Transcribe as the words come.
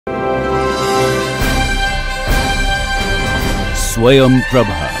Swayam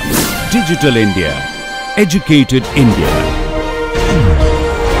Prabha. Digital India. Educated India.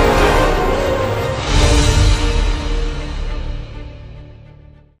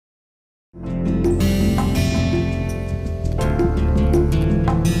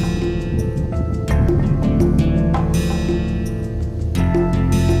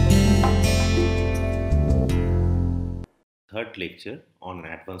 Third lecture on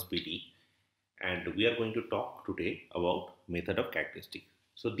advanced PD, and we are going to talk today about method of characteristic.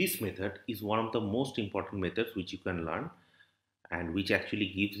 So this method is one of the most important methods which you can learn and which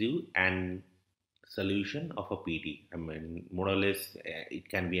actually gives you an solution of a PD. I mean, more or less it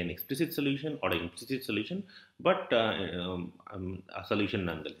can be an explicit solution or an implicit solution, but a solution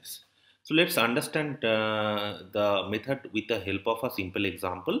nonetheless. So let's understand the method with the help of a simple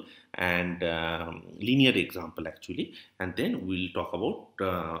example and linear example actually, and then we'll talk about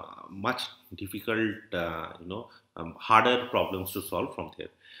much difficult, harder problems to solve from there.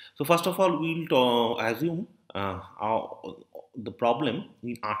 So first of all, we'll assume the problem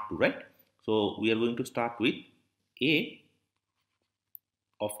in R2, right? So we are going to start with A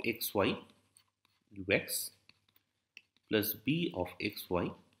of xy ux plus B of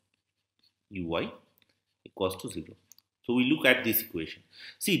xy uy equals to 0. So we look at this equation.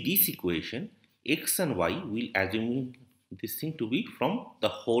 See, this equation x and y will assume this thing to be from the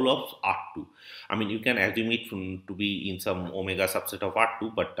whole of R2. I mean, you can assume it to be in some omega subset of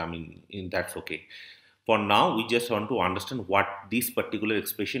R2, but I mean, that's okay. For now, we just want to understand what this particular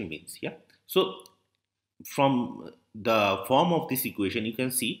expression means. Yeah. So from the form of this equation, you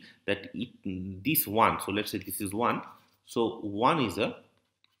can see that this one. So let's say this is 1. So 1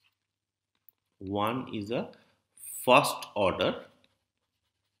 is a first order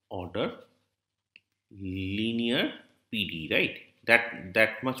linear PD, right?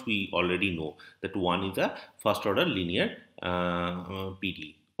 That much we already know, that 1 is a first order linear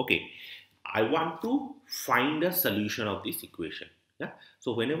PD. Okay, I want to find a solution of this equation. Yeah.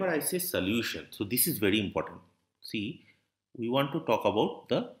 So whenever I say solution, so this is very important. See, we want to talk about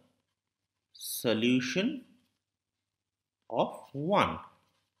the solution of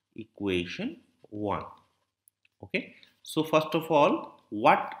equation 1. Okay. So first of all,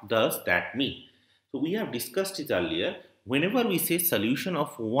 what does that mean? So we have discussed it earlier. Whenever we say solution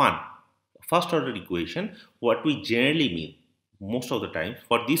of first order equation, what we generally mean most of the time,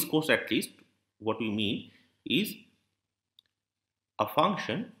 for this course at least, what we mean is a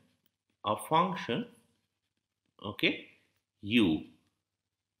function, okay, u.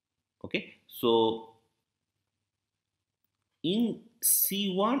 Okay. So in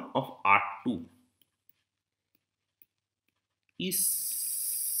C1 of R2 is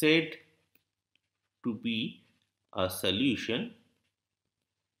said to be a solution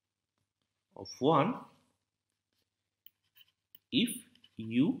of 1 if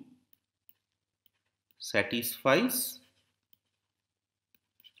u satisfies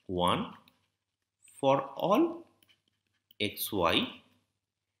 1 for all xy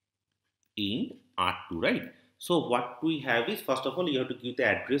in R2, right? So what we have is, first of all, you have to give the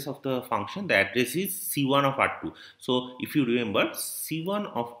address of the function. The address is C1 of R2. So if you remember, C1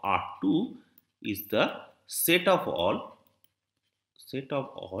 of R2 is the set of all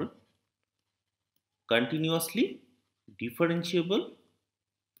continuously differentiable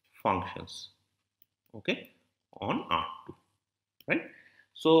functions, okay, on R2, right?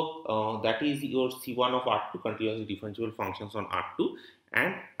 So that is your C1 of R2, continuously differentiable functions on R2,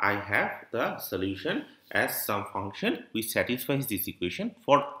 and I have the solution as some function which satisfies this equation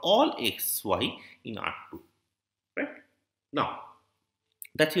for all xy in R2, right? Now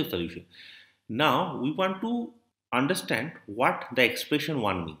that's your solution. Now we want to understand what the expression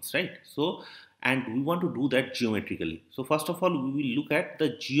 1 means, right? So, and we want to do that geometrically. So first of all, we will look at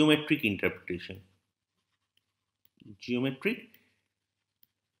the geometric interpretation. Okay, geometric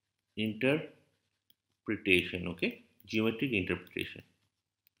interpretation.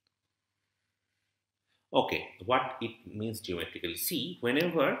 Okay, what it means geometrically. See,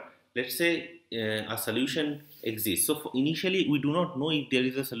 whenever, let's say, a solution exists. So initially we do not know if there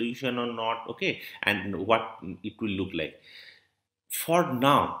is a solution or not, okay, and what it will look like. For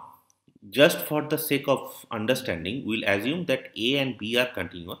now, just for the sake of understanding, we'll assume that A and B are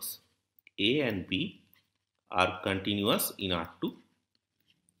continuous. A and B are continuous in R2.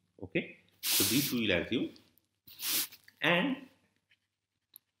 Okay, so this we will assume, and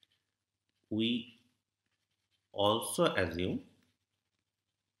we also assume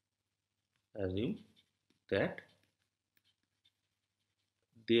that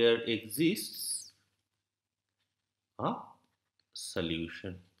there exists a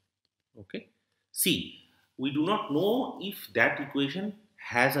solution. Okay, see, we do not know if that equation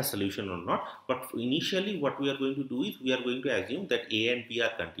has a solution or not, but initially what we are going to do is we are going to assume that A and B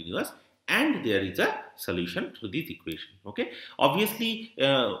are continuous and there is a solution to this equation. Okay, obviously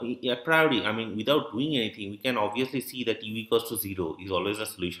a priori, I mean without doing anything, we can obviously see that u equals to 0 is always a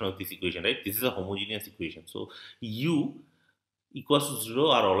solution of this equation, right? This is a homogeneous equation, so u equals to 0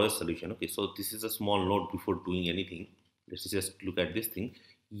 are always solution. Okay, so this is a small note before doing anything. Let's just look at this thing.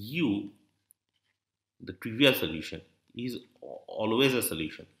 U, the trivial solution, is always a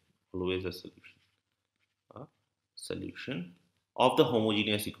solution, always a solution of the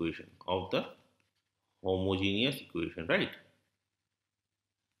homogeneous equation, right?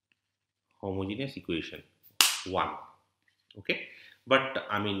 Homogeneous equation 1. Okay, but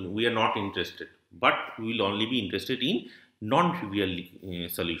I mean we are not interested, but we will only be interested in non-trivial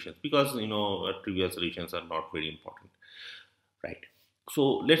solutions, because trivial solutions are not very important, right?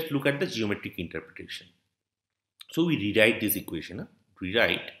 So let's look at the geometric interpretation. So we rewrite this equation,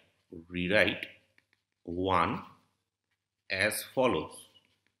 rewrite 1 as follows.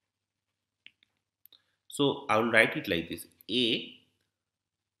 So I will write it like this: a,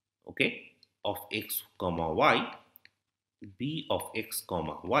 okay, of x comma y, b of x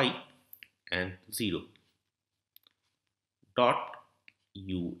comma y, and 0 dot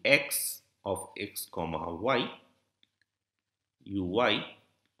ux of x comma y, uy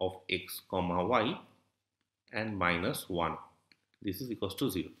of x comma y, and minus 1. This is equals to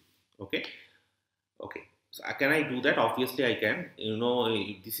 0. Okay, so can I do that? Obviously I can.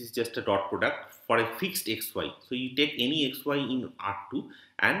 This is just a dot product for a fixed xy, so you take any xy in R2,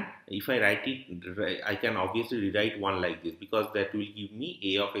 and if I write it, I can obviously rewrite 1 like this, because that will give me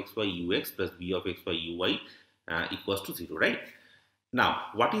a of xy ux plus b of xy uy equals to 0, right? Now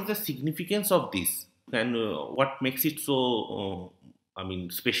what is the significance of this, and what makes it so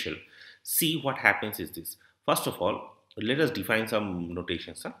special? See, what happens is this. First of all, let us define some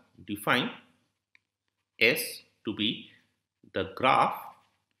notations. Define S to be the graph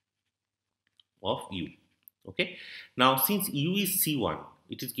of U. Okay. Now, since U is C1,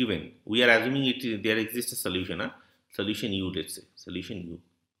 it is given. We are assuming there exists a solution. Solution U, let's say. Solution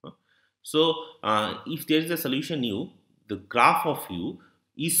U. So, if there is a solution U, the graph of U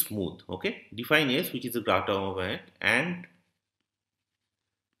is smooth. Okay. Define S, which is the graph of it, and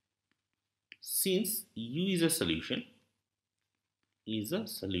since U is a solution,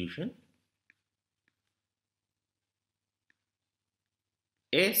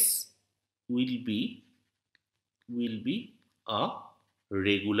 S will be a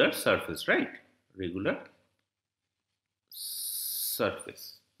regular surface, right? Regular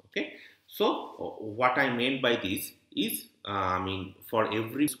surface. Okay. So what I meant by this is, for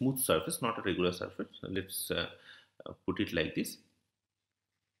every smooth surface, not a regular surface. So let's put it like this.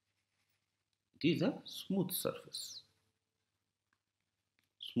 It is a smooth surface.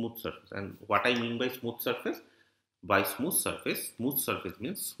 Smooth surface. And what I mean by smooth surface? By smooth surface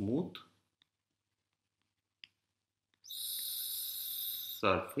means smooth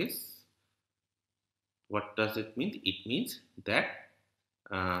surface. What does it mean? It means that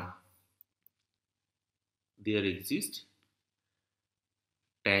there exists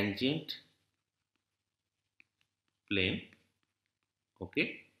tangent plane,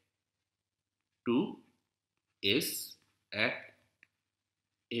 okay, to S at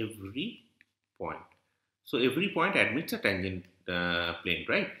every point. So every point admits a tangent plane,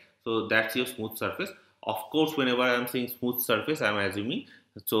 right? So that's your smooth surface. Of course, whenever I am saying smooth surface, I am assuming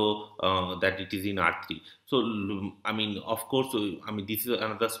that it is in R3. So of course, this is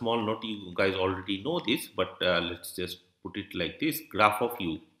another small note. You guys already know this, but let's just put it like this: graph of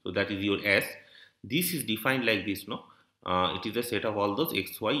U. So that is your S. This is defined like this, no? It is a set of all those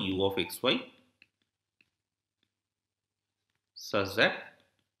xy, U of xy, such that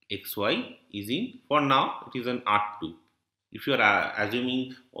xy is in, for now it is an R2. If you are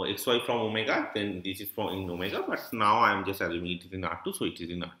assuming xy from omega, then this is from in omega, but now I am just assuming it is in R2, so it is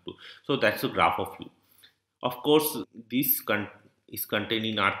in R2. So that's the graph of U. Of course, this is contained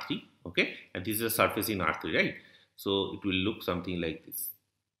in R3, okay, and this is a surface in R3, right? So it will look something like this.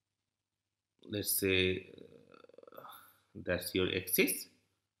 Let's say that's your axis,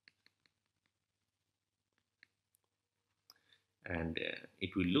 and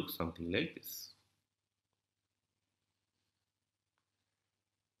it will look something like this.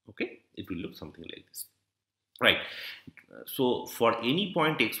 Okay, it will look something like this, right? So for any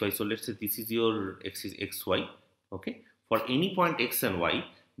point xy, so let's say this is your axis xy, okay, for any point x and y,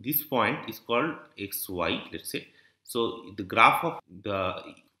 this point is called xy, let's say. So the graph of the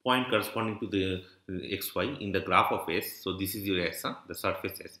point corresponding to the xy in the graph of S, so this is your S, the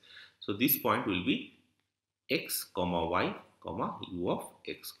surface S. So this point will be x comma y comma u of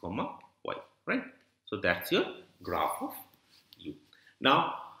x comma y, right? So that's your graph of u.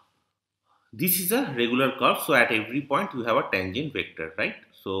 Now this is a regular curve, so at every point you have a tangent vector, right?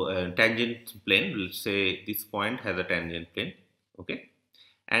 So tangent plane, let's say this point has a tangent plane, okay,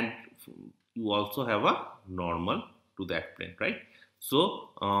 and you also have a normal to that plane, right? So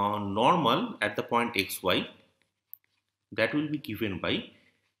normal at the point xy, that will be given by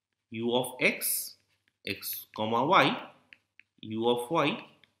u of x, x comma y, u of y,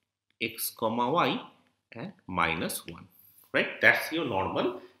 x comma y, and minus 1, right? That's your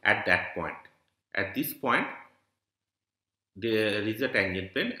normal at that point. At this point there is a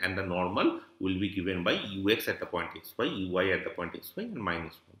tangent plane, and the normal will be given by ux at the point xy, uy at the point xy, and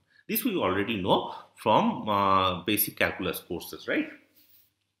minus 1. This we already know from basic calculus courses, right?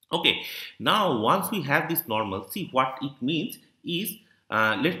 Okay, now once we have this normal, see what it means is,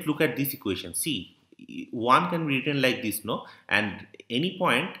 let's look at this equation. See, one can be written like this, no? And any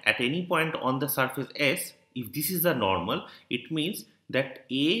point, at any point on the surface S, if this is the normal, it means that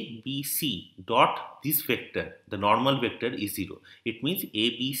A, B, C dot this vector, the normal vector is 0. It means A,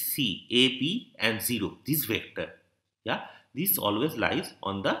 B, C, A, B and 0, this vector, yeah, this always lies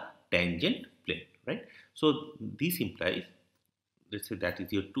on the tangent plane, right? So this implies, let's say that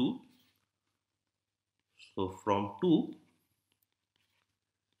is your 2. So from 2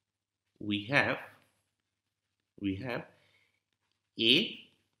 we have A,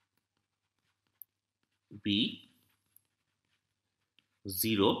 B,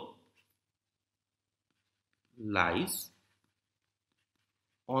 0 lies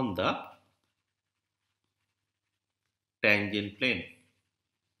on the tangent plane,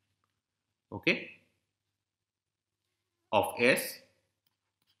 okay, of S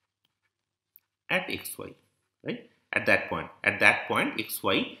at xy, right? At that point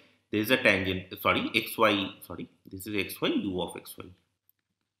xy, there is a tangent, this is xy, u of xy,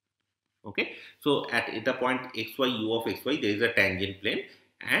 okay. So at the point xy, u of xy, there is a tangent plane,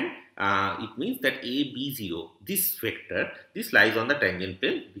 and it means that a, b, 0, this vector, this lies on the tangent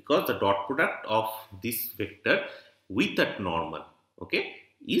plane because the dot product of this vector with that normal, okay,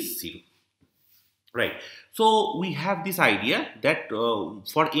 is 0. Right. So we have this idea that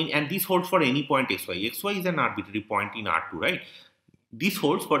and this holds for any point xy. Xy is an arbitrary point in R2, right? This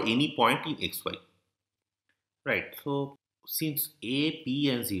holds for any point in xy. Right. So since A, B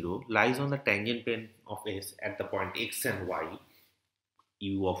and 0 lies on the tangent plane of S at the point x and y,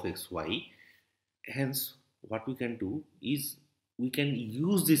 u of xy, hence what we can do is we can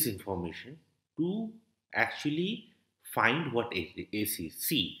use this information to actually find what S is.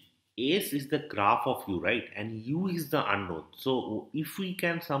 See, S is the graph of u, right? And u is the unknown. So if we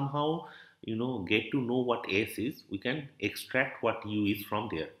can somehow, get to know what S is, we can extract what u is from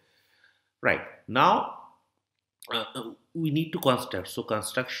there. Right. Now, we need to construct. So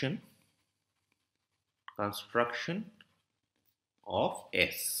construction of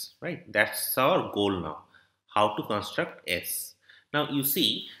S, right? That's our goal now. How to construct S. Now you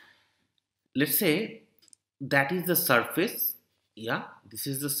see, let's say that is the surface. Yeah, this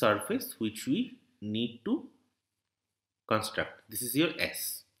is the surface which we need to construct. This is your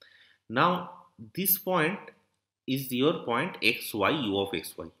S. Now this point is your point xy, u of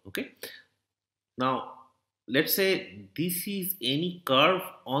xy, okay. Now let's say this is any curve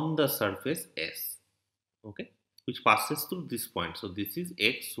on the surface S, okay, which passes through this point. So this is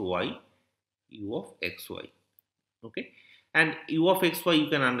xy, u of xy, okay, and u of xy, you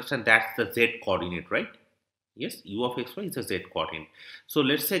can understand that's the z coordinate, right? Yes, u of xy is a z coordinate. So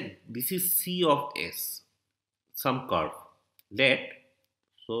let's say this is C of S, some curve. Let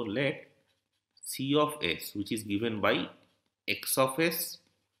C of S, which is given by x of S,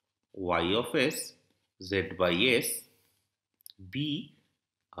 y of S, z by S, be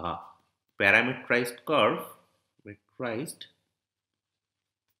a parametrized curve,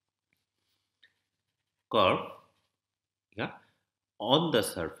 yeah, on the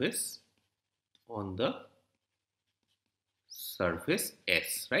surface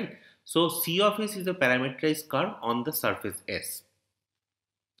S, right? So C of S is a parameterized curve on the surface S,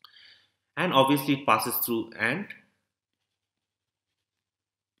 and obviously it passes through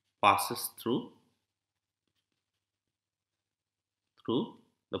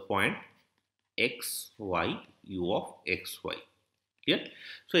the point x, y, u of xy. Clear?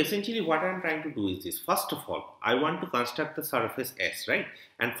 So essentially what I am trying to do is this. First of all, I want to construct the surface S, right?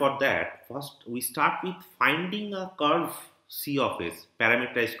 And for that, first we start with finding a curve C of S,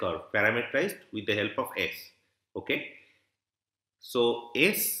 parameterized with the help of S. Okay. So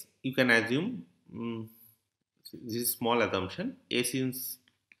S, you can assume, this is small assumption, S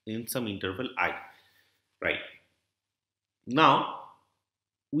in some interval I. right? Now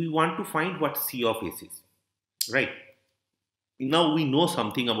we want to find what C of S is, right? Now we know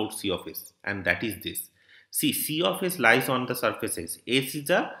something about C of S, and that is this. See, C of S lies on the surface S. S is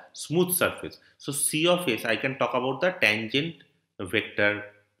a smooth surface. So C of S, I can talk about the tangent vector,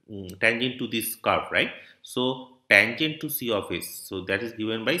 tangent to this curve, right? So tangent to C of S, so that is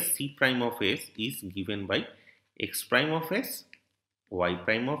given by C prime of S is given by X prime of S, Y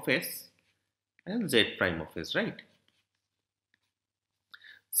prime of S, and Z prime of S, right?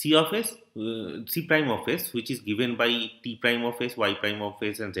 C of S, C prime of S, which is given by T prime of S, Y prime of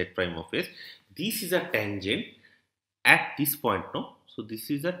S, and Z prime of S. This is a tangent at this point, no? So this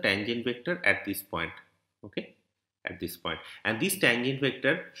is a tangent vector at this point, okay? At this point. And this tangent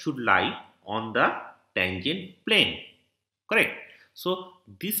vector should lie on the tangent plane, correct? So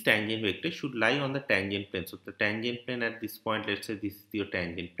this tangent vector should lie on the tangent plane. So the tangent plane at this point, let's say this is your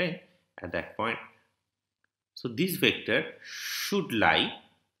tangent plane at that point. So this vector should lie,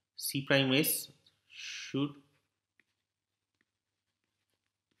 C prime S should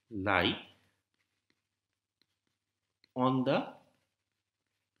lie on the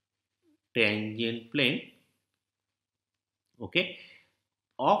tangent plane, okay,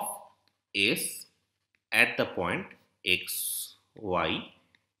 of S at the point x, y,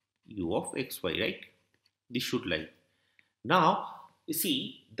 u of x, y, right? This should lie. Now, you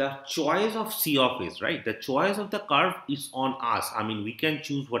see, the choice of C of S, right? The choice of the curve is on us. I mean, we can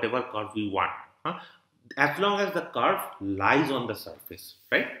choose whatever curve we want. Huh? As long as the curve lies on the surface,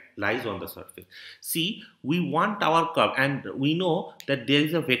 right? Lies on the surface. See, we want our curve, and we know that there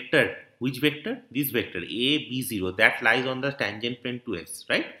is a vector. Which vector? This vector, A, B, 0, that lies on the tangent plane to S,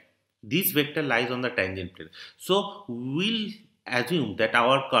 right? This vector lies on the tangent plane. So, we'll assume that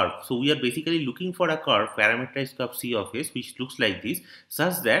our curve, so we are basically looking for a curve, parameterized curve C of S, which looks like this,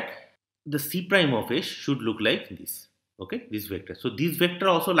 such that the C prime of S should look like this, okay, this vector. So this vector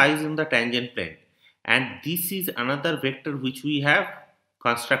also lies in the tangent plane, and this is another vector which we have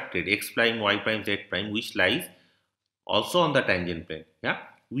constructed, x prime, y prime, z prime, which lies also on the tangent plane. Yeah,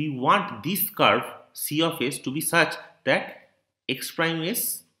 we want this curve C of S to be such that x prime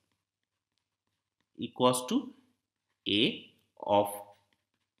S equals to A of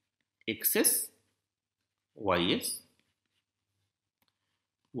xs, ys,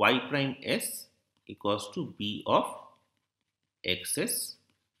 y prime s equals to b of xs,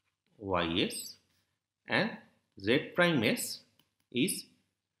 ys, and z prime s is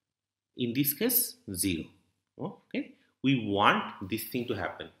in this case 0. Okay, we want this thing to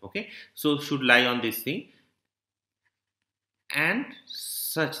happen. Okay, so should lie on this thing and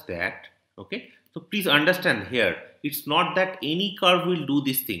such that, okay, so please understand here, it's not that any curve will do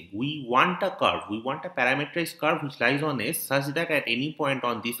this thing. We want a curve, we want a parameterized curve which lies on S such that at any point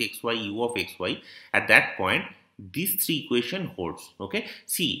on this xy, u of xy, at that point these three equation holds. Okay,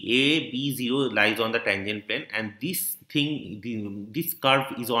 see, A, B, 0 lies on the tangent plane, and this thing, this curve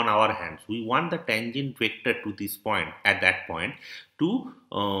is on our hands. We want the tangent vector to this point, at that point, to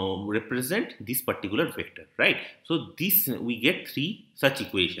represent this particular vector, right? So this, we get three such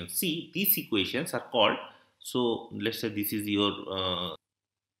equations. See, these equations are called, so let's say this is your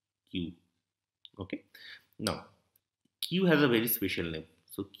Q. Okay, now Q has a very special name.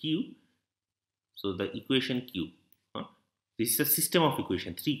 So Q, so the equation Q, this is a system of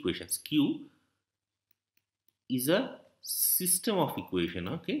equation, three equations. Q is a system of equation,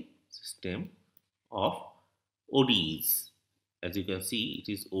 okay, system of ODEs. As you can see,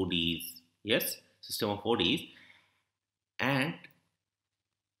 it is ODEs, yes, system of ODEs, and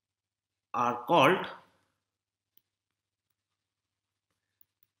are called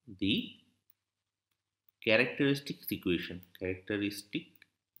the characteristic equation,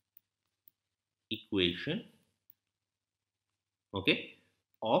 okay,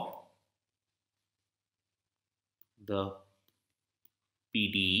 of the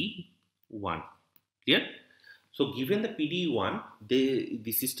PDE1. Clear? So given the PDE1,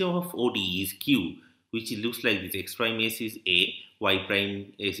 the system of ODE is Q, which looks like this: x prime s is A, y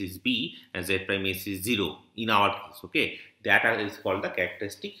prime s is B, and z prime s is 0 in our case. Okay, that is called the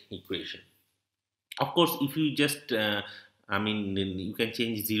characteristic equation. Of course, if you just I mean, you can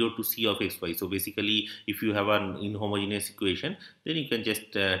change 0 to C of xy. So basically, if you have an inhomogeneous equation, then you can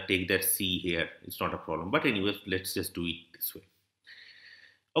just take that C here. It's not a problem. But anyway, let's just do it this way.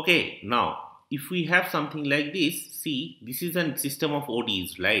 Okay, now if we have something like this, see, this is a system of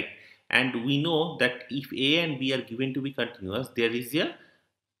ODEs, right? And we know that if A and B are given to be continuous, there is a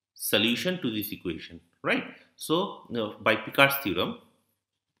solution to this equation, right? So by Picard's theorem,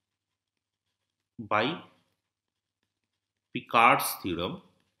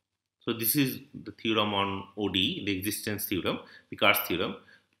 So this is the theorem on ODE, the existence theorem, Picard's theorem.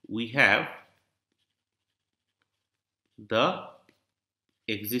 We have the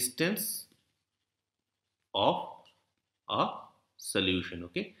existence of a solution.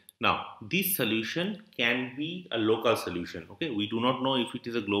 Okay, now this solution can be a local solution. Okay, we do not know if it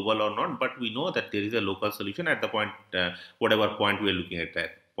is a global or not, but we know that there is a local solution at the point, whatever point we are looking at,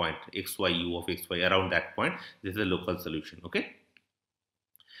 that point x y u of x y, around that point this is a local solution. Okay,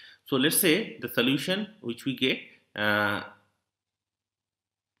 so let's say the solution which we get,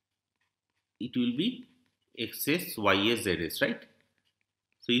 it will be xs ys zs, right?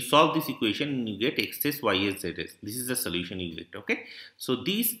 So you solve this equation and you get xs ys zs. This is the solution you get. Okay, so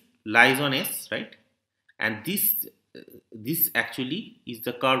this lies on S, right? And this actually is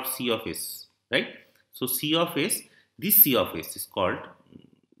the curve C of S, right? So C of S, this C of S is called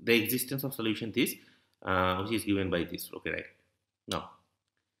the existence of solution this, which is given by this. Okay, right? Now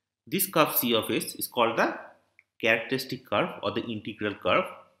this curve C of S is called the characteristic curve or the integral curve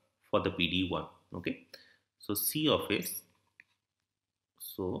for the PD1. Okay, so C of S,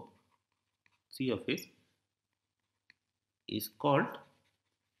 so C of S is called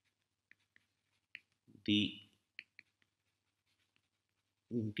the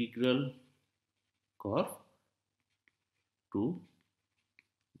integral curve to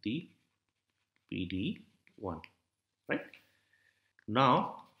the PD1, right?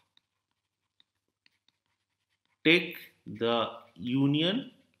 Now take the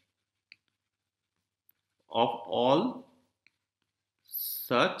union of all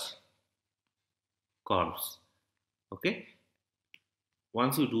such curves. Okay,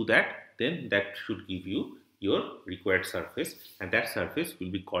 once you do that, then that should give you your required surface, and that surface will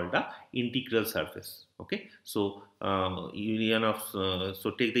be called the integral surface. Okay, so union of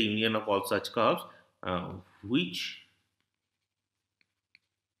so take the union of all such curves, which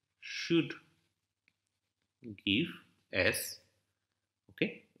should give S.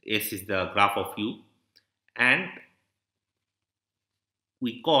 Okay, S is the graph of U, and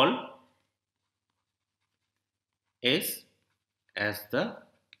we call S as the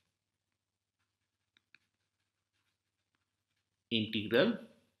integral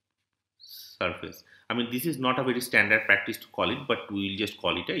surface. I mean, this is not a very standard practice to call it, but we will just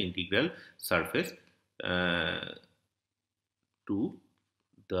call it an integral surface to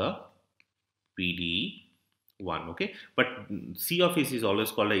the PD1. Okay, but C of S is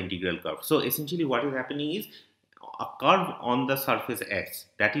always called an integral curve. So essentially what is happening is a curve on the surface S,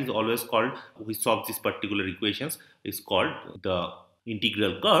 that is always called, we solve this particular equations, is called the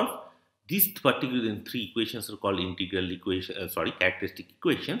integral curve. These particular three equations are called integral equation, characteristic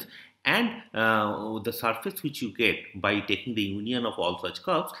equations, and the surface which you get by taking the union of all such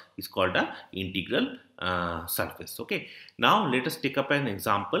curves is called a integral surface. Okay, now let us take up an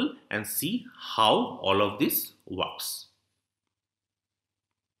example and see how all of this works.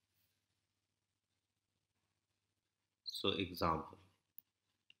 So example,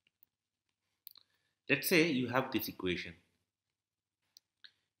 let's say you have this equation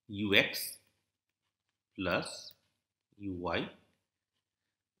ux plus uy,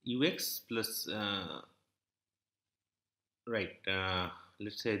 ux plus right,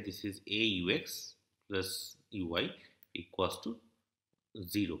 let's say this is aux plus uy equals to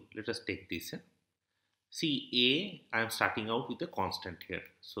 0. Let us take this. See, I am starting out with a constant here.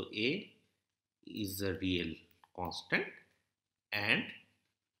 So a is a real constant and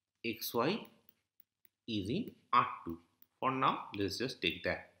xy is in R2. For now, let's just take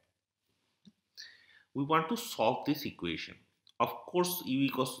that. We want to solve this equation. Of course, u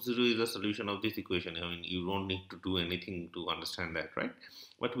equals to 0 is the solution of this equation. I mean, you don't need to do anything to understand that, right?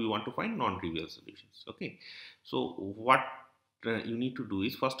 But we want to find non-trivial solutions. Okay, so what you need to do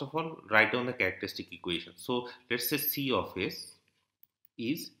is, first of all, write down the characteristic equation. So let's say C of S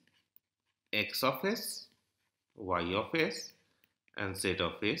is x of S, y of S, and z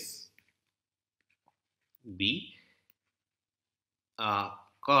of S be a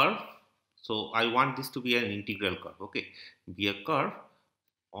curve. So I want this to be an integral curve. Okay, be a curve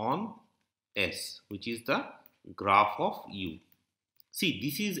on S, which is the graph of U. See,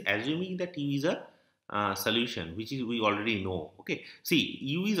 this is assuming that U is a solution, which is we already know. Okay, see,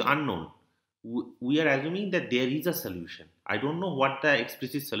 U is unknown. We are assuming that there is a solution. I don't know what the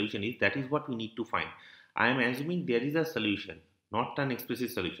explicit solution is. That is what we need to find. I am assuming there is a solution, not an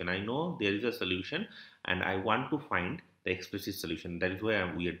explicit solution. I know there is a solution and I want to find the explicit solution. That is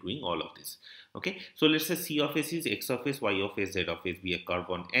why we are doing all of this. Okay, so let's say C of S is x of S, y of S, z of S be a curve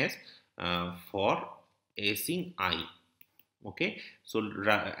on S for S in I. Okay, so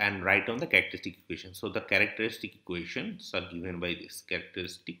and write down the characteristic equation. So the characteristic equations are given by this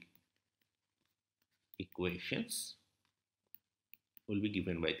characteristic equations will be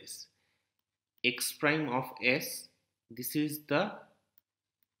given by this. X prime of S, this is the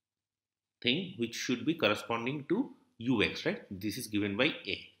thing which should be corresponding to ux, right? This is given by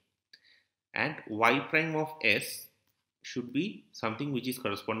A. And y prime of S should be something which is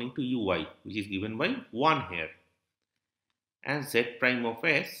corresponding to uy, which is given by 1 here. And z prime of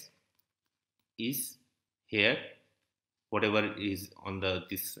S is here, whatever is on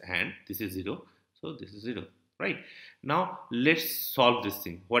this hand, this is 0, so this is 0, right? Now let's solve this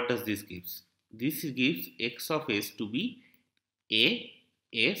thing. What does this gives? This gives x of s to be a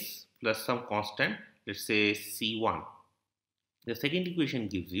s plus some constant, let's say c1. The second equation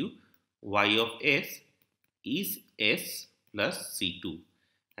gives you y of s is s plus c2,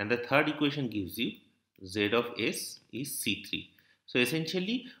 and the third equation gives you z of s is c3. So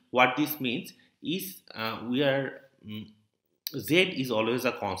essentially what this means is z is always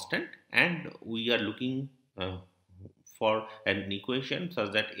a constant, and we are looking for an equation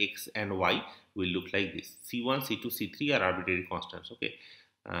such that x and y will look like this. C1, C2, C3 are arbitrary constants. Okay,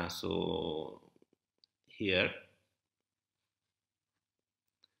 so here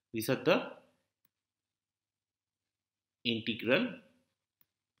these are the integral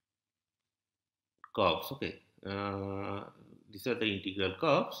curves. Okay, these are the integral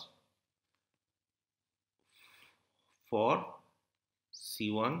curves for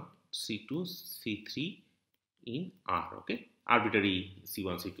C1, C2, C3 in R. Okay, arbitrary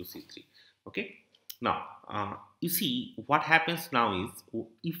C1, C2, C3. Okay, now you see what happens now is,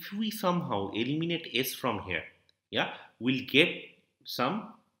 if we somehow eliminate S from here, yeah, we'll get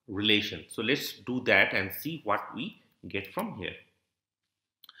some relation. So let's do that and see what we get from here.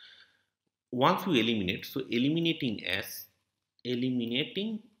 Once we eliminate, so eliminating S,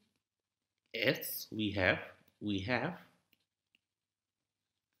 we have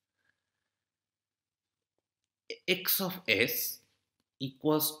x of S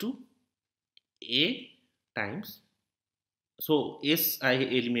equals to A times, so S I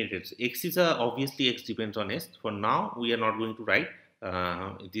eliminated. X is obviously x depends on S. For now we are not going to write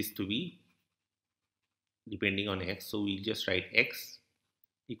this to be depending on x, so we just write x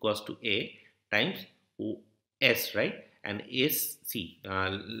equals to A times S, right? And S, see,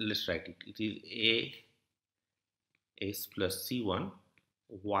 let's write it. It is A S plus C1,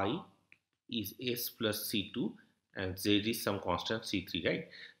 Y is S plus C2, and Z is some constant C3, right?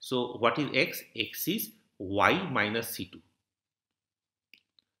 So what is x? X is Y minus C2.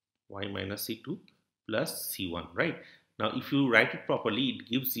 Y minus C2 plus C1, right? Now if you write it properly, it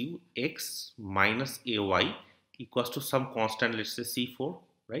gives you x minus AY equals to some constant, let's say C4,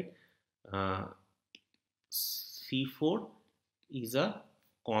 right? C4 is a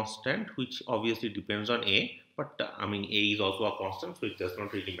constant which obviously depends on A, but I mean A is also a constant, so it does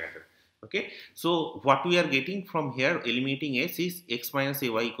not really matter. Okay, so what we are getting from here, eliminating S, is x minus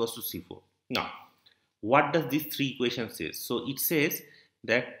AY equals to C4. Now what does these three equations say? So it says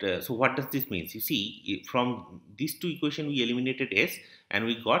that, so what does this mean? You see, from these two equations we eliminated S and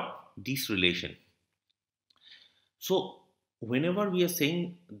we got this relation. So whenever we are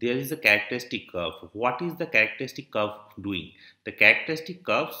saying there is a characteristic curve, what is the characteristic curve doing? The characteristic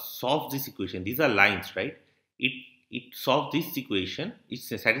curve solves this equation. These are lines, right? It solves this equation, it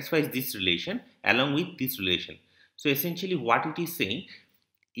satisfies this relation along with this relation. So essentially what it is saying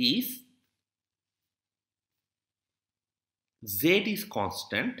is Z is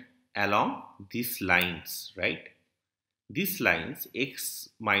constant along these lines, right? These lines, x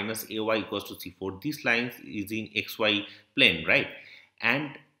minus AY equals to C4, these lines is in XY plane, right?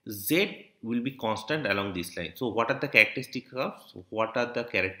 And Z will be constant along this line. So what are the characteristic curves? What are the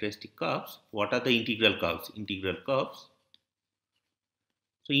characteristic curves? What are the integral curves? Integral curves.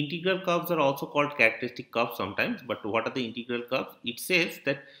 So integral curves are also called characteristic curves sometimes, but what are the integral curves? It says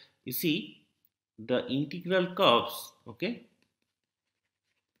that, you see, the integral curves, okay,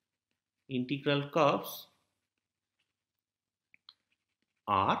 integral curves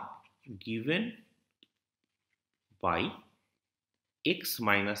are given by x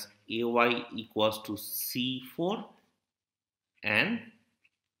minus AY equals to C4 and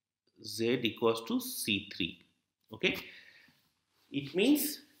Z equals to C3. Okay, it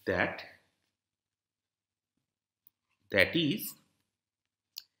means that is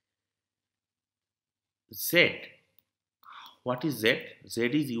Z. What is Z? Z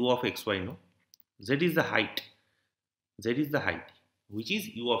is u of xy, no? Z is the height. Z is the height, which is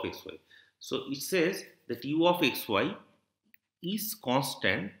u of xy. So it says that u of xy is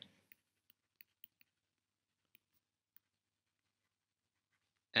constant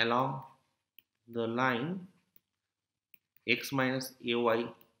along the line x minus AY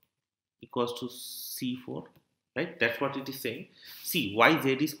equals to C4, right? That's what it is saying. See, why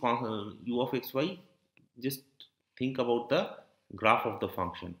z is u of xy? Just think about the graph of the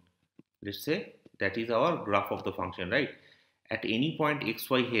function. Let's say that is our graph of the function, right? At any point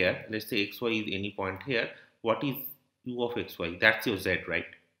xy here, let's say xy is any point here, what is u of xy? That's your z, right?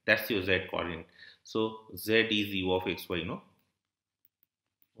 That's your z coordinate. So z is u of xy, no?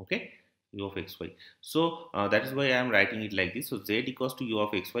 Okay, u of xy. So that is why I am writing it like this. So z equals to u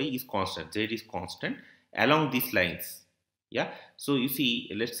of xy is constant. Z is constant along these lines. Yeah. So you see,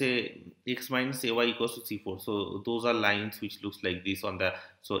 let's say x minus ay equals to c4. So those are lines which looks like this on the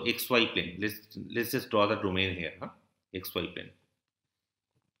xy plane. Let's just draw the domain here, huh? Xy plane,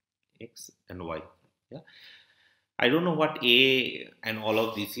 x and y. Yeah. I don't know what a and all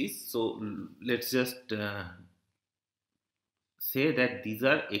of this is. So let's just say that these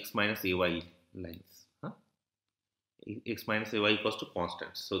are x minus ay lines. Huh? X minus ay equals to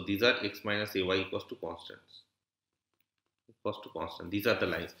constants. So these are x minus ay equals to constants. These are the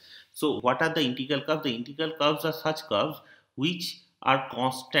lines. So what are the integral curves? The integral curves are such curves which are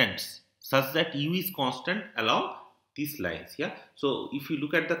constants, such that u is constant along these lines. Yeah. So if you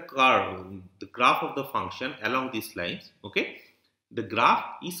look at the curve, the graph of the function along these lines, okay, the graph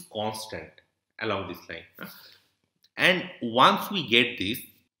is constant along this line. Huh? And once we get this,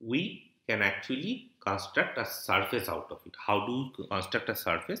 we can actually construct a surface out of it. How do you construct a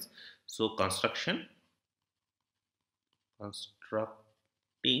surface? So constructing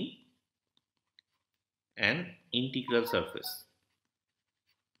an integral surface.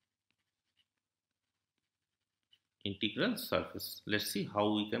 Let's see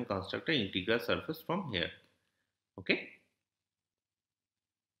how we can construct an integral surface from here. Okay.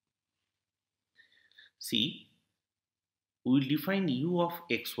 See, we will define u of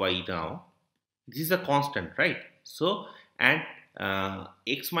xy now. This is a constant, right? So, and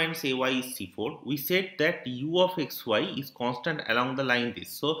x minus ay is c4. We said that u of xy is constant along the line this.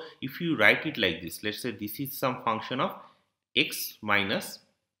 So, if you write it like this, let's say this is some function of x minus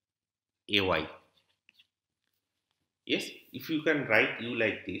ay. Yes, if you can write u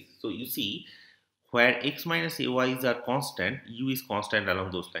like this. So, you see, where x minus ay's are constant, u is constant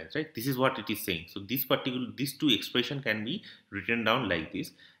along those lines, right? This is what it is saying. So these two expression can be written down like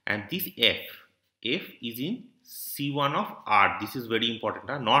this, and this f is in C1 of R. This is very important,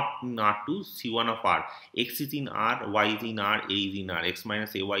 huh? Not in R2, C1 of R. X is in R, y is in R, a is in R. X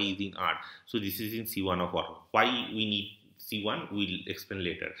minus ay is in R. So this is in C1 of R. Why we need C1 we'll explain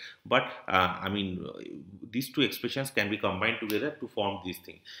later, but I mean these two expressions can be combined together to form this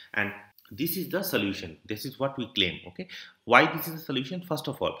thing, and this is the solution. This is what we claim. Okay, why this is the solution? First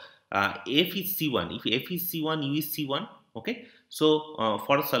of all, f is C1. If f is C1, u is C1. Okay, so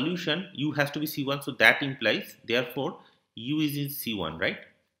for a solution, u has to be C1. So that implies, therefore, u is in C1, right,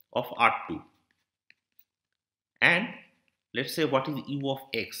 of R2. And let's say what is u of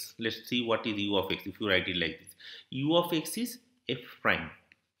x. Let's see what is u of x. If you write it like this, u of x is f prime.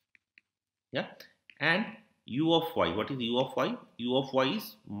 Yeah, and u of y, what is u of y? U of y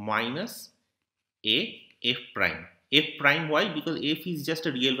is minus a f prime. F prime, why? Because f is just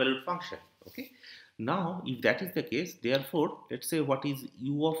a real valued function. Okay, now if that is the case, therefore let's say what is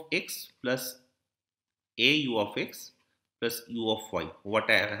u of x plus a u of x plus u of y. What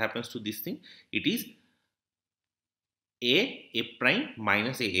happens to this thing? It is a f prime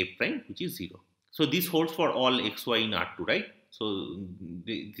minus a f prime, which is 0. So this holds for all xy in R2, right? So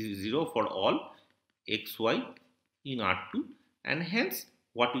this is 0 for all xy in R2, and hence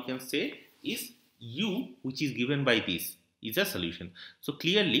what we can say is u, which is given by this, is a solution. So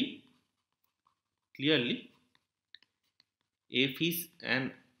clearly f is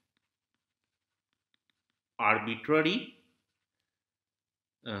an arbitrary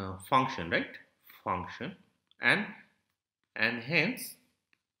function, right? Function, and hence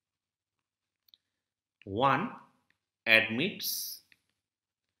one admits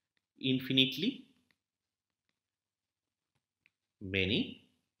infinitely many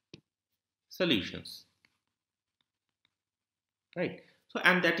solutions, right? So,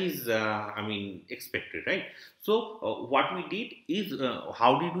 and that is I mean expected, right? So what we did is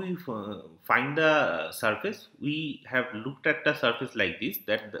how did we find the surface? We have looked at the surface like this,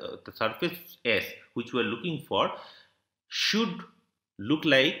 that the surface S which we are looking for should look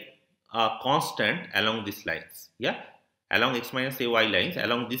like a constant along these lines. Yeah, along x minus a y lines,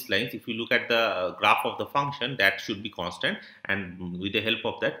 along these lines, if you look at the graph of the function, that should be constant, and with the help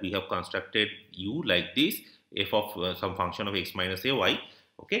of that we have constructed u like this, f of some function of x minus a y.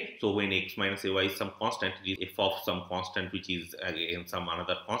 Okay, so when x minus a y is some constant, it is f of some constant which is again some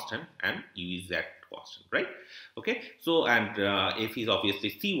another constant, and u is that constant, right? Okay, so and f is obviously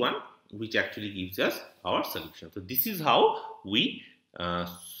c1, which actually gives us our solution. So this is how we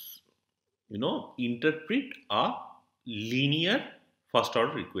interpret a linear first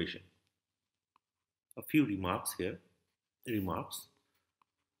order equation. A few remarks here.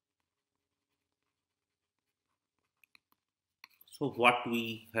 So what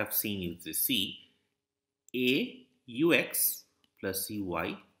we have seen is this: see, a ux plus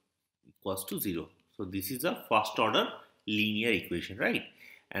cy equals to 0. So this is a first order linear equation, right?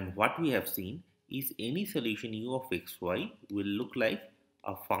 And what we have seen is any solution u of xy will look like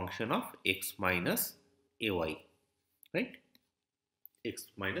a function of x minus ay, right? X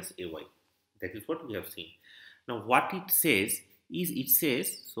minus ay. That is what we have seen. Now what it says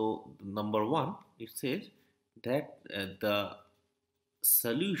is, so number one, it says that the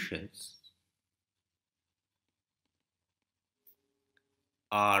solutions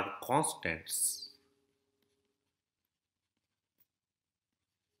are constants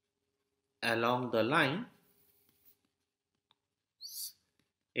along the line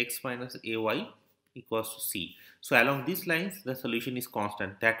x minus ay equals to c. So along these lines the solution is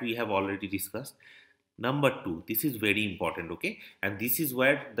constant, that we have already discussed. Number two, this is very important, okay, and this is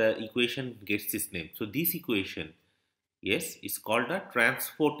where the equation gets its name. So this equation, yes, it's called a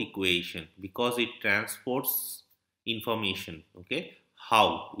transport equation because it transports information, okay.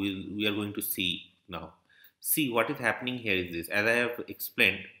 How? We are going to see now. See, what is happening here is this: as I have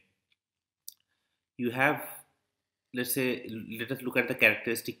explained, you have, let's say, let us look at the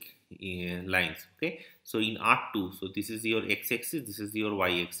characteristic lines, okay. So in R2, so this is your x-axis, this is your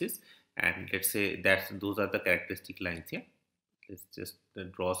y-axis, and let's say that those are the characteristic lines here. Let's just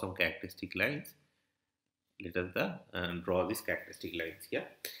draw some characteristic lines. Let us draw these characteristic lines here.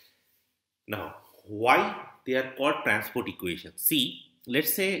 Now, why they are called transport equations? See,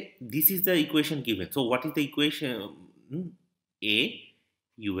 let's say this is the equation given. So what is the equation? A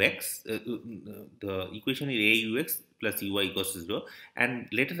ux, the equation is a ux plus uy equals to 0, and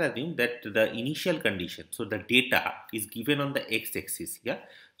let us assume that the initial condition, so the data is given on the x-axis, yeah.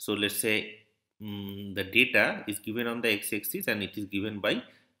 So let's say the data is given on the x-axis and it is given by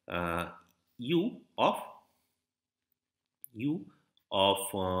u of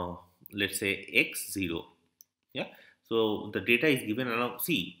let's say x0, yeah. So the data is given along,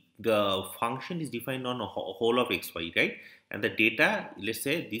 see, the function is defined on a whole of xy, right, and the data, let's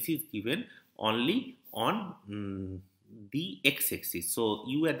say this is given only on the x-axis. So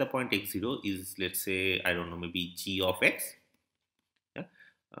u at the point x0 is, let's say, I don't know, maybe g of x, yeah.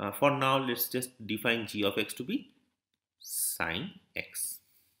 For now let's just define g of x to be sine x,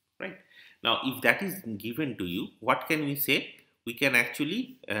 right? Now if that is given to you, what can we say? We can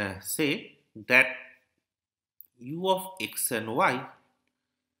actually say that u of x and y,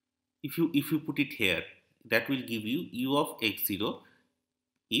 if you put it here, that will give you u of x0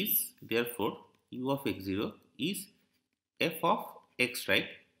 is, therefore u of x0 is f of x, right?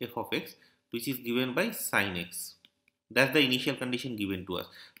 F of x, which is given by sine x. That's the initial condition given to us.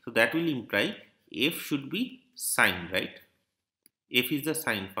 So that will imply f should be sine, right? F is the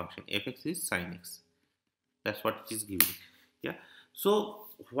sine function, fx is sine x. That's what it is given, yeah. So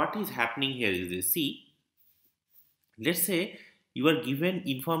what is happening here is this: see, let's say you are given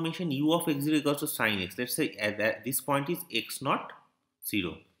information u of x0 equals to sine x. Let's say at this point is x naught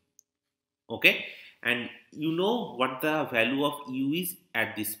 0, okay, and you know what the value of u is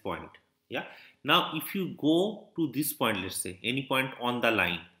at this point, yeah. Now if you go to this point, let's say any point on the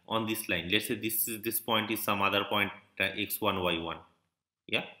line, on this line, let's say this point is some other point, x1 y1,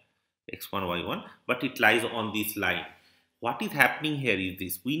 yeah, x1 y1, but it lies on this line. What is happening here is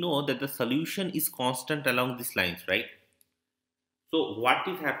this: we know that the solution is constant along these lines, right? So what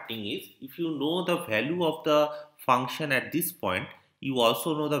is happening is, if you know the value of the function at this point, you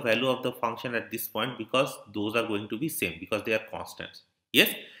also know the value of the function at this point, because those are going to be same, because they are constants,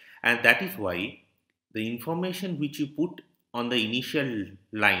 yes. And that is why the information which you put on the initial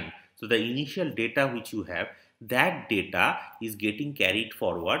line, so the initial data which you have, that data is getting carried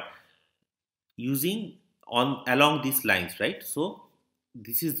forward using on along these lines, right? So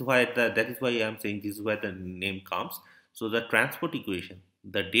this is why that is why I am saying this is where the name comes. So the transport equation,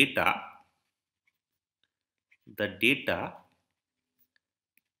 the data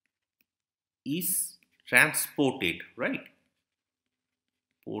is transported, right?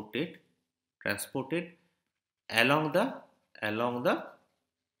 Transported along the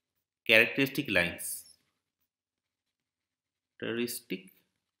characteristic lines, right?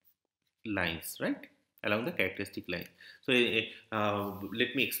 Along the characteristic line. So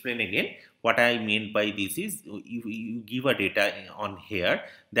let me explain again. What I mean by this is, you give a data on here,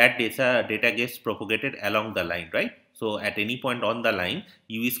 that data gets propagated along the line, right? So at any point on the line,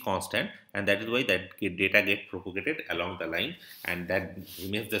 u is constant, and that is why that data get propagated along the line, and that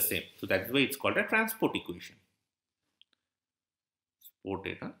remains the same. So that is why it's called a transport equation.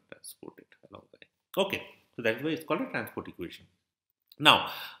 Transported along the line. Okay, so that is why it's called a transport equation.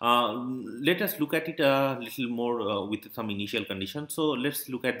 Now, let us look at it a little more with some initial conditions. So let's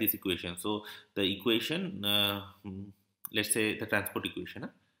look at this equation. So the equation, let's say the transport equation.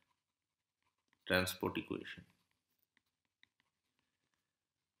 Transport equation.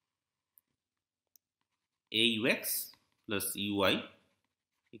 AUX plus UI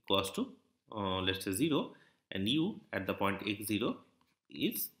equals to let's say 0, and U at the point x0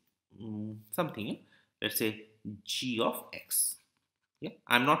 is something, let's say g of x. Yeah,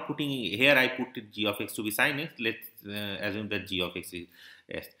 I'm not putting here, I put it g of x to be sin x. Let's assume that g of x is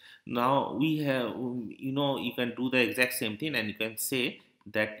s. Now we have, you can do the exact same thing, and you can say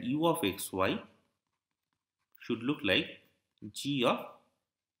that u of xy should look like g of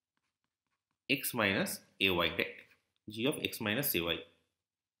x minus ay, right? G of x minus ay,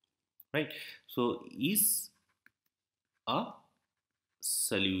 right? So is a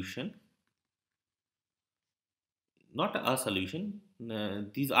solution, not a solution,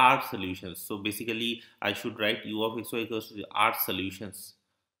 these are solutions. So basically I should write u of xy equals to are solutions.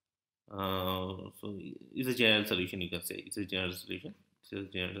 So it's a general solution, you can say it's a general solution. It's a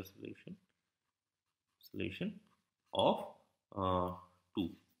general solution of 2.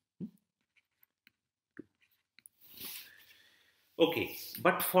 Okay,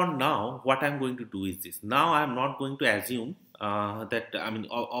 but for now, what I'm going to do is this. Now I'm not going to assume that, I mean,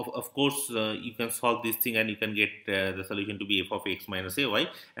 of course, you can solve this thing and you can get the solution to be f of x minus ay,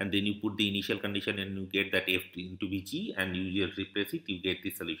 and then you put the initial condition and you get that f into be g, and you just replace it, you get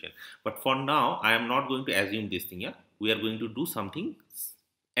this solution. But for now, I am not going to assume this thing. Yeah, we are going to do something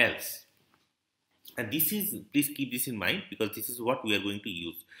else. And this is, please keep this in mind, because this is what we are going to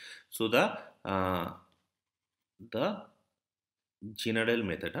use. So the general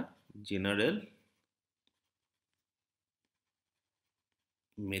method, general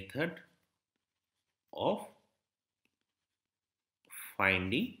method of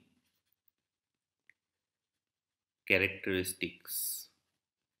finding characteristics.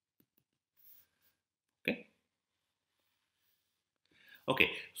 Okay,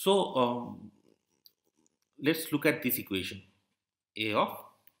 so let's look at this equation. A of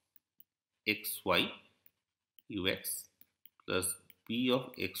xy ux plus b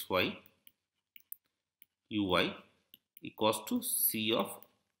of xy uy equals to c of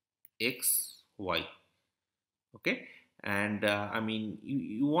xy. Okay, and I mean,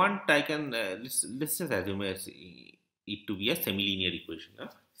 you want, I can let's just assume it to be a semi-linear equation.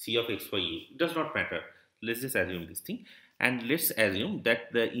 C of xy u, it does not matter. Let's just assume this thing, and let's assume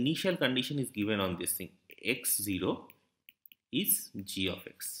that the initial condition is given on this thing. X0 is g of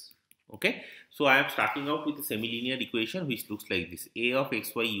x. Okay, so I am starting out with a semi-linear equation which looks like this: a of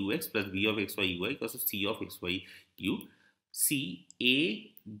xy ux plus b of xy uy equals to c of xy u. C,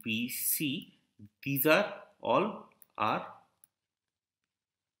 a, b, c, these are all are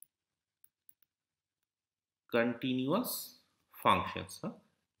continuous functions.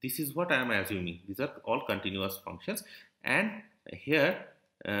 This is what I am assuming. These are all continuous functions, and here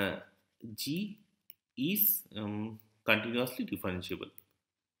g is continuously differentiable.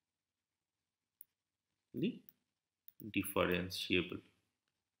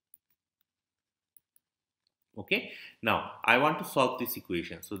 Okay, now I want to solve this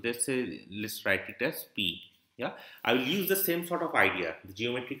equation. So let's say, let's write it as p. Yeah, I will use the same sort of idea, the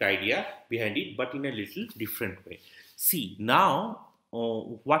geometric idea behind it, but in a little different way. See, now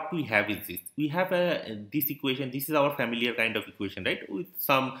what we have is this. We have this equation. This is our familiar kind of equation, right? With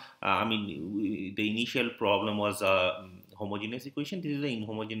some, I mean, the initial problem was a homogeneous equation. This is an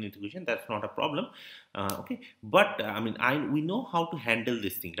inhomogeneous equation. That's not a problem. Okay, but I mean, we know how to handle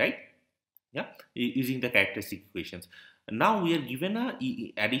this thing, right? Yeah, using the characteristic equations. Now we are given a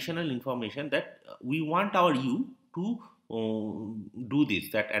additional information that we want our u to do this,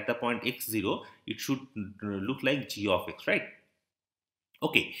 that at the point x0 it should look like g of x, right?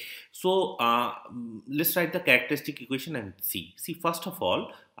 Okay, so let's write the characteristic equation and see. First of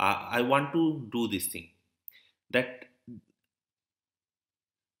all, I want to do this thing, that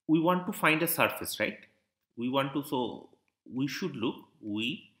we want to find a surface, right? So we should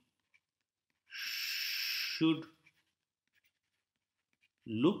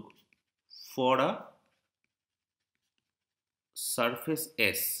look for a surface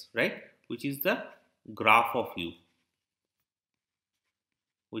S, right, which is the graph of u,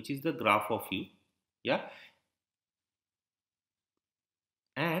 yeah,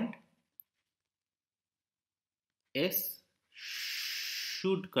 and S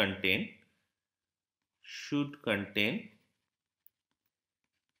should contain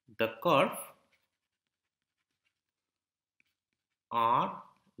the curve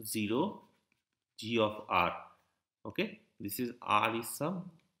R0 G of R. Okay, this is R is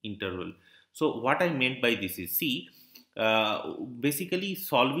some interval. So what I meant by this is, see, basically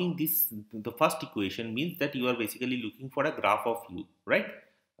solving this, the first equation means that you are basically looking for a graph of U, right?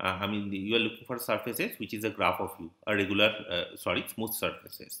 I mean, you are looking for surfaces which is a graph of U, a regular, smooth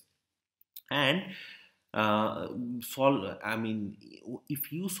surfaces. And solve, I mean,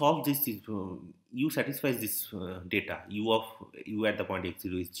 if you solve this, you satisfies this data, U at the point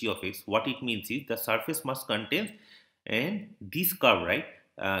x0 is G of x. What it means is the surface must contain and this curve, right?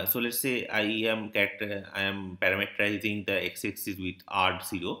 So let's say I am parameterizing the x-axis with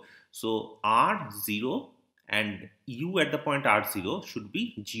R0. So R0 and U at the point R0 should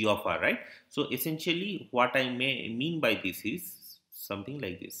be G of R, right? So essentially what I may mean by this is something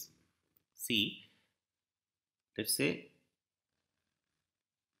like this. See, let's say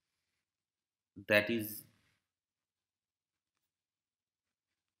that is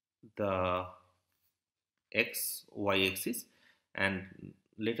the x y axis, and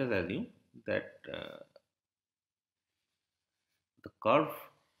let us assume that the curve,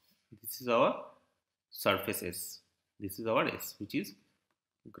 this is our surface S, this is our S, which is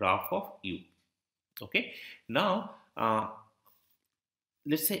graph of U. Okay, now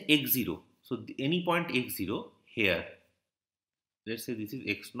let's say x0. So any point x0 here, let's say this is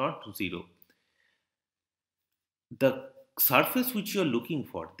x0 0. The surface which you are looking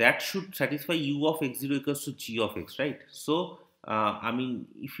for, that should satisfy U of x0 equals to G of x, right? So I mean,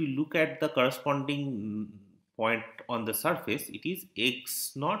 if you look at the corresponding point on the surface, it is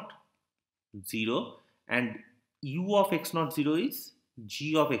x0 0, and U of x0 0 is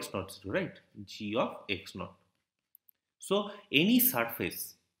G of x0 0, right? G of x0. So any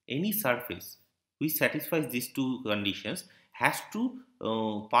surface which satisfies these two conditions has to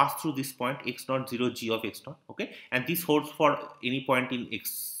pass through this point x0 0 G of x0. Okay, and this holds for any point in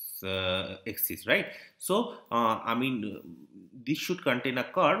x axis, right? So I mean, this should contain a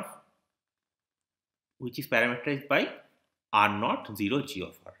curve which is parameterized by R0 0 G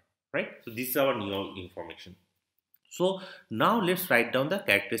of R, right? So this is our new information. So now let's write down the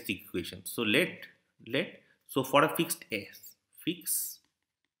characteristic equation. So so for a fixed S, fix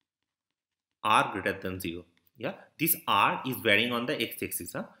R greater than 0. Yeah, this R is varying on the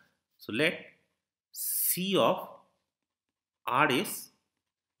x-axis. Huh? So let C of RS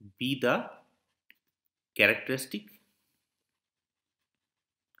be the characteristic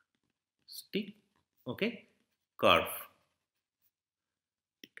curve,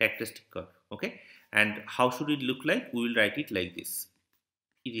 characteristic curve. Okay, and how should it look like? We will write it like this.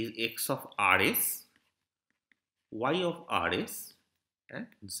 It is x of RS, y of RS, and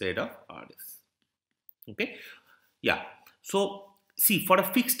z of RS. Okay, yeah. So see, for a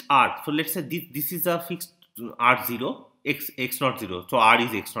fixed R, so let's say this is a fixed R0, x0 0. So R is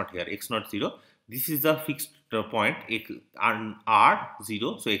x0 here, x0 0. This is the fixed point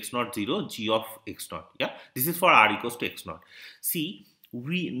R0, so x0 0 G of x0. Yeah, this is for R equals to x0. See,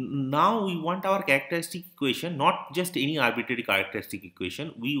 we want our characteristic equation, not just any arbitrary characteristic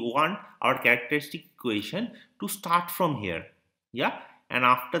equation. We want our characteristic equation to start from here. Yeah, and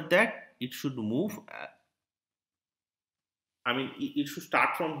after that it should move. I mean, it should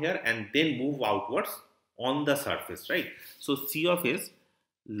start from here and then move outwards on the surface, right? So C of S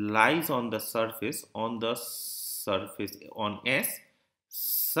lies on the surface on S,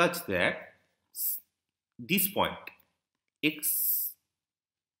 such that this point x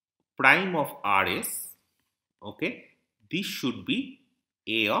prime of RS, okay, this should be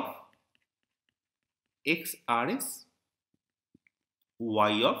A of x RS,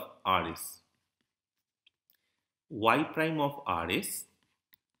 y of RS. Y prime of RS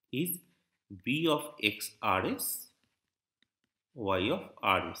is B of x RS, y of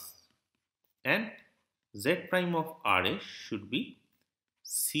RS, and Z prime of RS should be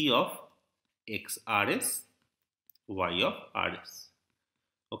C of x RS, y of RS.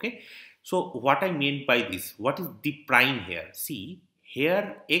 Okay, so what I meant by this, what is the prime here? See,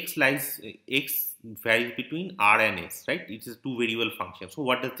 here x varies between R and S, right? It is a two variable function. So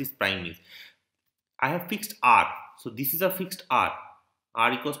what does this prime mean? I have fixed R, so this is a fixed R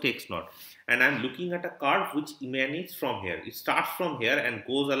equals to x0, and I am looking at a curve which emanates from here. It starts from here and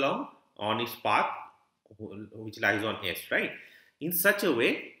goes along on its path which lies on S, right? In such a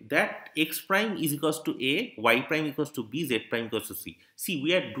way that x prime is equals to A, y prime equals to B, Z prime equals to C. See,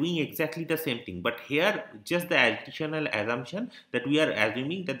 we are doing exactly the same thing, but here just the additional assumption that we are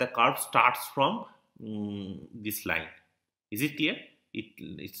assuming that the curve starts from this line. Is it clear?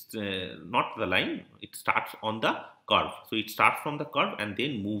 It's not the line, it starts on the curve. So it starts from the curve and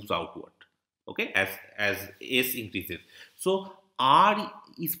then moves outward, okay, as s increases. So r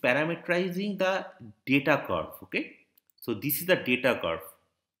is parameterizing the data curve, okay. So this is the data curve,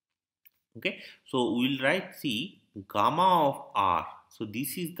 okay. So we will write, see, gamma of r. So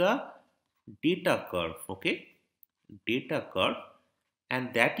this is the data curve, okay, data curve,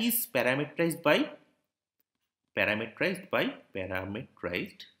 and that is parameterized by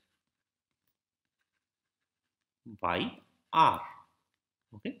r,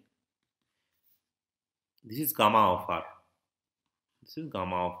 okay. This is gamma of r, this is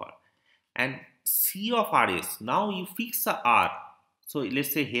gamma of r, and c of rs. Now you fix a r. So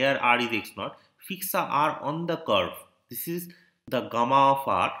let's say here r is x naught, fix a r on the curve. This is the gamma of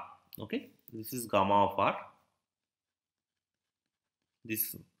r, okay. This is gamma of r,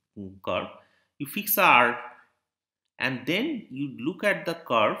 this curve. You fix a r and then you look at the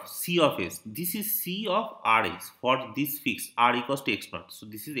curve c of s. This is c of rs for this fix r equals to x naught. So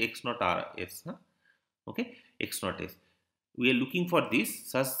this is x naught rs, huh? Okay, x naught s. We are looking for this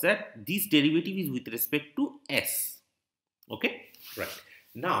such that this derivative is with respect to s, okay. Right,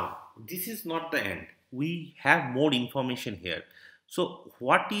 now this is not the end, we have more information here. So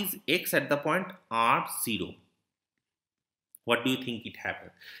what is x at the point r0? What do you think it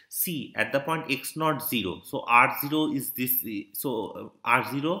happens? See, at the point x naught 0, so r0 is this, so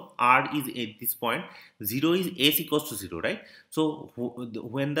r0, r is at this point, 0 is s equals to 0, right? So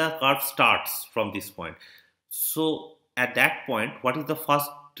when the curve starts from this point, so at that point, what is the first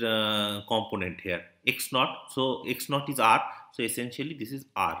component here? X naught, so x naught is r, so essentially this is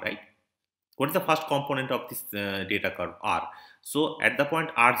r, right? What is the first component of this data curve? R. So at the point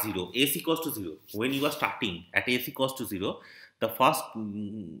r0, s equals to 0, when you are starting at s equals to 0, the first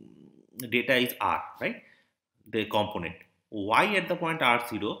data is r, right? The component. Y at the point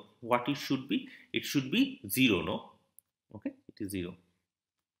r0, what it should be? It should be 0, no? Okay, it is 0.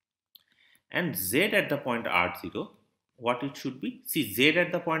 And z at the point r0, what it should be? See, z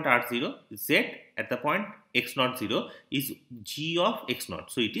at the point r0, z at the point x naught 0 is g of x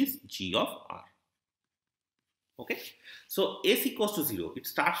naught. So it is g of r. Okay. So s equals to 0. It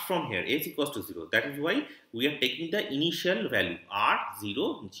starts from here. S equals to 0. That is why we are taking the initial value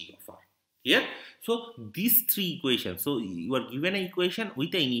r0 g of r. Here. So these three equations. So you are given an equation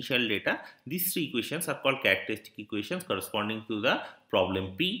with the initial data. These three equations are called characteristic equations corresponding to the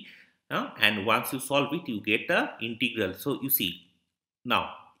problem P. And once you solve it, you get the integral. So you see,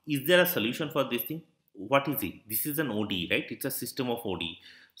 now, is there a solution for this thing? What is it? This is an ODE, right? It's a system of ODE.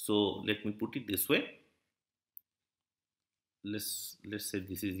 So let me put it this way. Let's say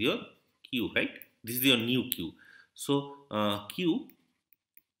this is your Q, right? This is your new Q. So Q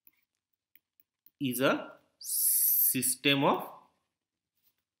is a system of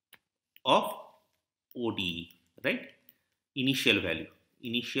ODE, right? Initial value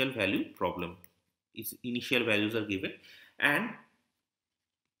problem. Its initial values are given, and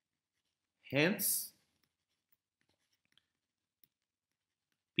hence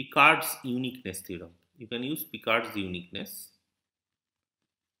Picard's uniqueness theorem. You can use Picard's uniqueness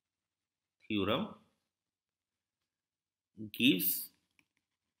theorem gives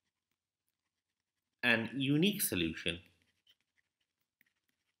an unique solution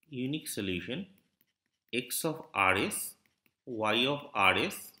x of rs, y of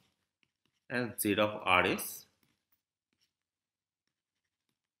rs, and z of rs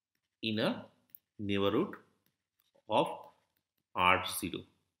in a neighborhood of r0,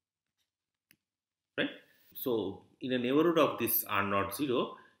 right? So in a neighborhood of this r0,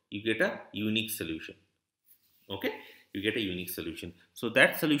 0, you get a unique solution. Okay, you get a unique solution. So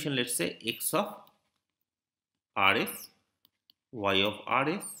that solution, let's say x of rs, y of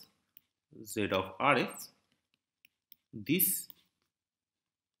rs, z of rs. This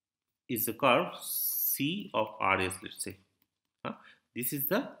is the curve c of rs, let's say. This is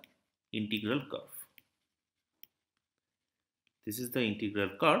the integral curve. This is the integral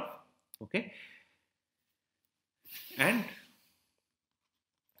curve, okay? And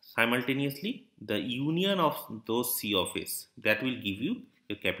simultaneously, the union of those c of s, that will give you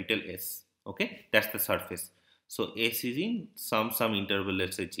a capital S, okay? That's the surface. So S is in some interval,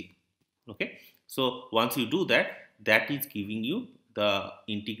 let's say G, okay? So once you do that, that is giving you the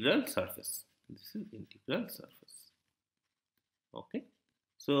integral surface. This is integral surface, okay?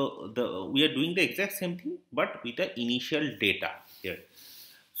 So we are doing the exact same thing, but with the initial data here.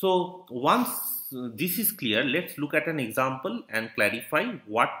 So once this is clear, let's look at an example and clarify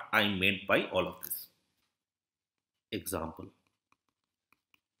what I meant by all of this. Example.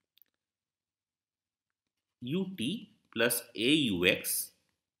 ut plus aux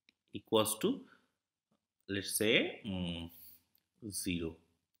equals to, let's say, 0.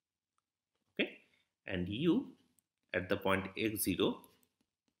 Okay, and u at the point x0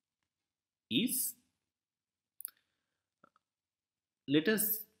 is, let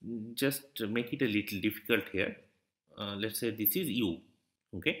us just make it a little difficult here. Let's say this is u.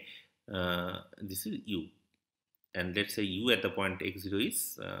 Okay, this is u, and let's say u at the point x0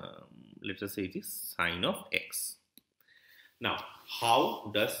 is, let us say it is sine of x. Now,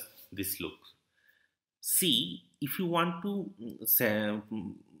 how does this look? See, if you want to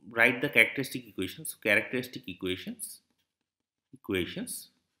write the characteristic equations,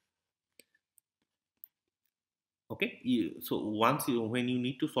 okay, so once when you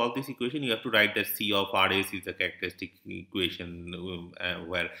need to solve this equation, you have to write that C of Rs is a characteristic equation,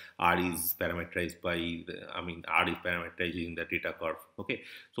 where R is parameterized by R is parameterizing the data curve. Okay,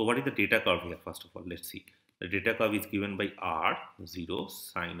 so what is the data curve here? First of all, let's see. The data curve is given by R0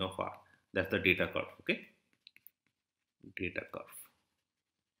 sine of R. That's the data curve. Okay, data curve,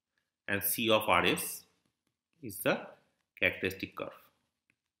 and C of Rs is the characteristic curve.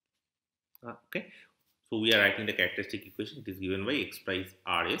 Okay, so we are writing the characteristic equation. It is given by x price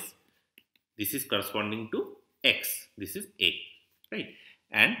Rs. This is corresponding to x. This is A, right?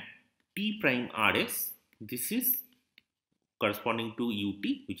 And t prime Rs, this is corresponding to ut,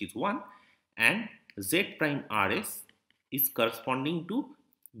 which is 1, and z prime Rs is corresponding to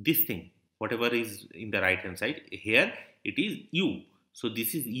this thing, whatever is in the right hand side. Here it is u. So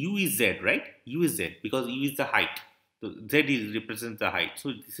this is u is z, right? U is z because u is the height. So z represents the height.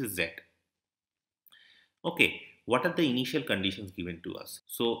 So this is z. Okay, what are the initial conditions given to us?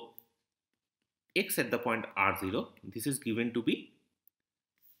 So x at the point R0, this is given to be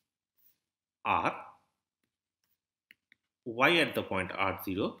R. Y at the point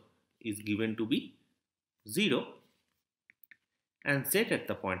R0 is given to be 0. And z at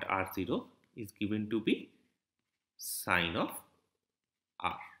the point R0 is given to be sine of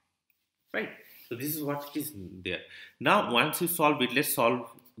R. Right? So this is what is there. Now once you solve it, let's solve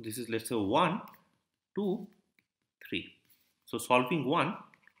this is, let's say, 1, 2, 3. So solving one,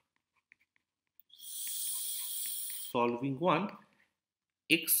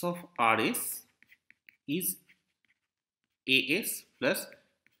 x of Rs is As plus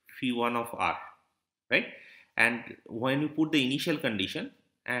phi1 of R, right? And when you put the initial condition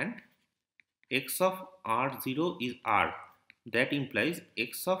and x of R0 is R, that implies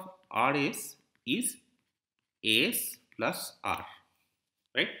x of Rs is As plus R,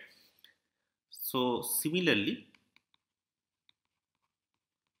 right? So similarly,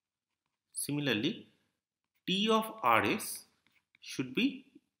 T of Rs should be,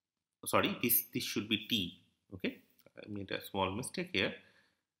 sorry, this should be T. Okay, I made a small mistake here.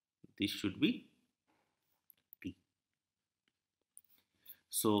 This should be T.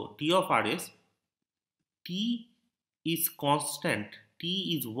 So T of Rs, T is constant.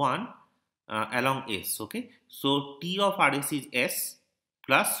 T is 1 along S. Okay, so T of Rs is S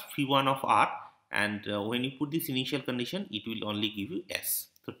plus phi1 of R, and when you put this initial condition, it will only give you S.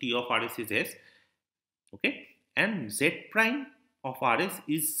 So T of Rs is S. Okay, and Z prime of Rs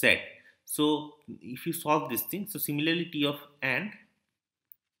is Z. So if you solve this thing, so similarly T of, and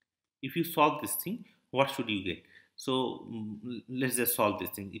if you solve this thing, what should you get? So let's just solve this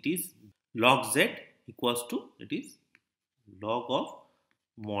thing. It is log Z equals to, it is log of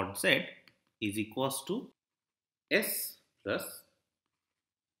mod Z is equals to S plus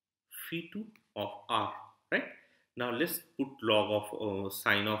phi2 of R, right? Now let's put log of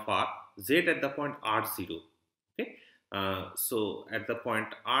sine of R, Z at the point R0. Okay, so at the point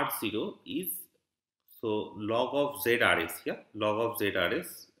R0 is, so log of ZRS here, log of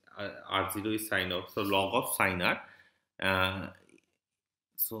ZRS, R0 is sine of, so log of sine R.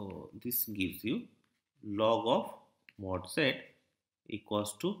 So this gives you log of mod Z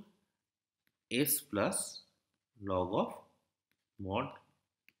equals to S plus log of mod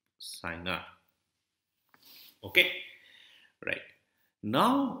sine R. Okay, right.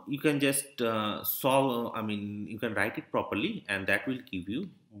 Now you can just solve, you can write it properly, and that will give you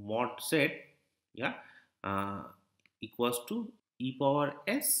mod Z, yeah, equals to e power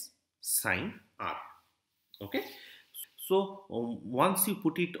s sine R. Okay, so once you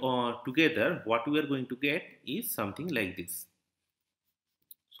put it together, what we are going to get is something like this.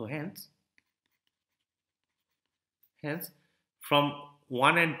 So hence from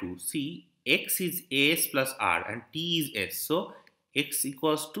 1 and 2, see, x is As plus R and t is S. So x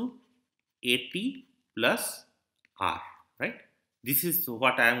equals to At plus R, right? This is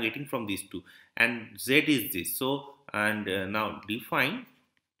what I am getting from these two, and Z is this. So, and now define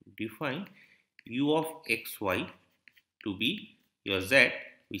u of xy to be your z,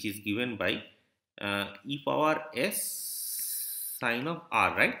 which is given by e power s sine of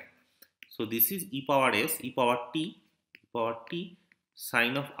r, right? So this is e power s, e power t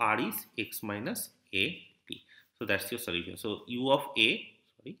sine of r is x minus a t. So that's your solution. So u of a,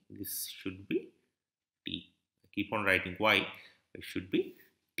 sorry, this should be t. I keep on writing y, it should be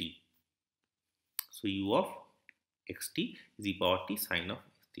t. So u of xt is e power t sine of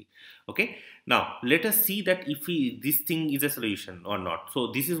xt. Okay. Now let us see that if this thing is a solution or not.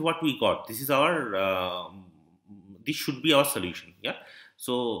 So this is what we got. This is our this should be our solution. Yeah.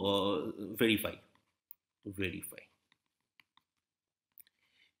 So verify. Ut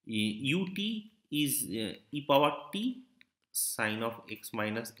is e power t sine of x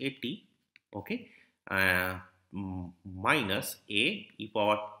minus at. Okay. Minus a e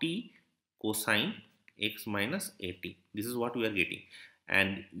power t cosine x minus at. This is what we are getting,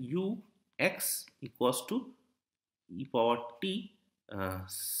 and ux equals to e power t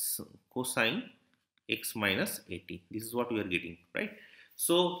cosine x minus at. This is what we are getting, right?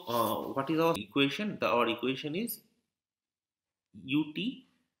 So what is our equation? Our equation is ut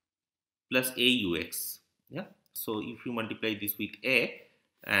plus aux. Yeah. So if you multiply this with a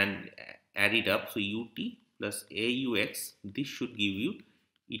and add it up, so ut plus aux, this should give you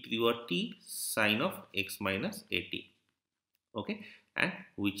e to the power t sine of x minus at. Okay, and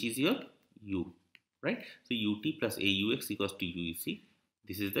which is your u, right? So ut plus aux equals to u. You see,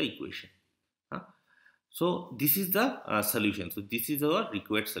 this is the equation. So this is the solution. So this is our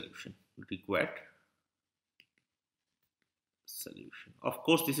required solution. Of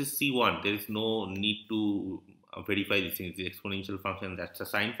course, this is C1. There is no need to verify this thing. It's the exponential function. That's a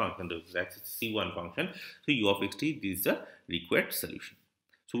sine function. That's a C1 function. So u of xt, this is the required solution.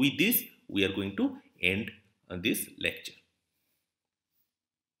 So with this, we are going to end this lecture.